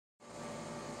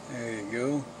There you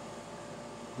go.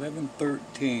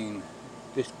 11:13.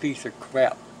 This piece of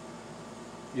crap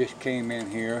just came in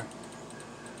here.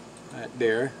 Right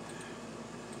there.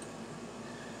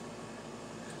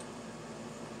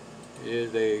 It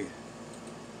is a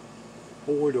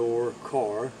 4-door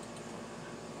car.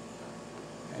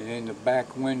 And in the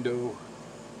back window,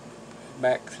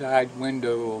 back side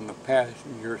window on the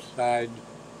passenger side,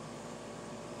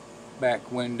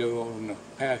 back window on the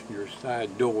passenger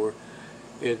side door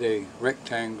is a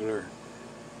rectangular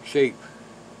shape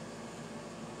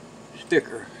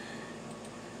sticker.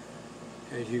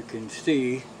 As you can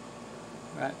see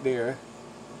right there,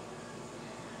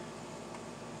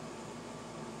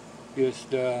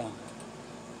 just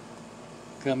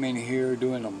come in here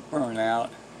doing a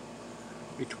burnout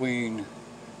between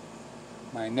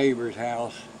my neighbor's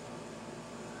house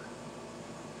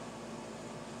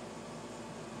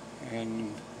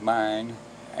and mine,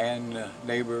 and the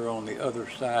neighbor on the other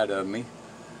side of me.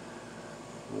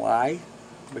 Why?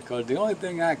 Because the only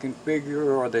thing I can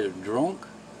figure are they're drunk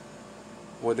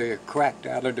or they're cracked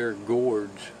out of their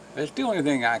gourds. That's the only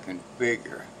thing I can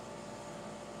figure.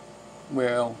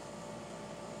 Well,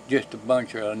 just a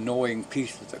bunch of annoying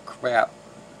pieces of crap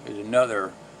is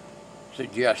another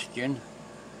suggestion.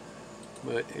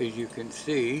 But as you can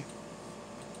see,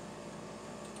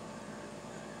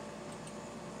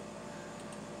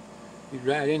 he's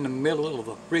right in the middle of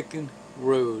a freaking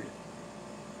road,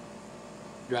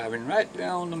 driving right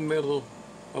down the middle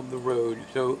of the road.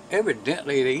 So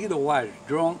evidently they either was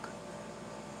drunk,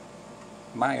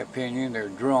 in my opinion they're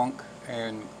drunk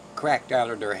and cracked out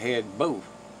of their head, both.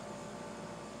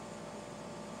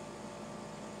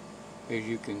 As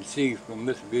you can see from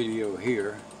this video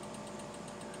here,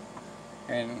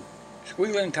 and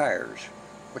squealing tires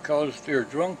because they're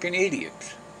drunken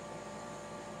idiots.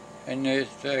 And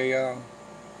it's a,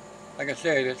 like I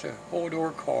said, it's a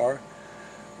 4-door car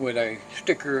with a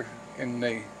sticker in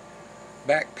the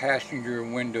back passenger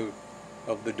window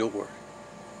of the door.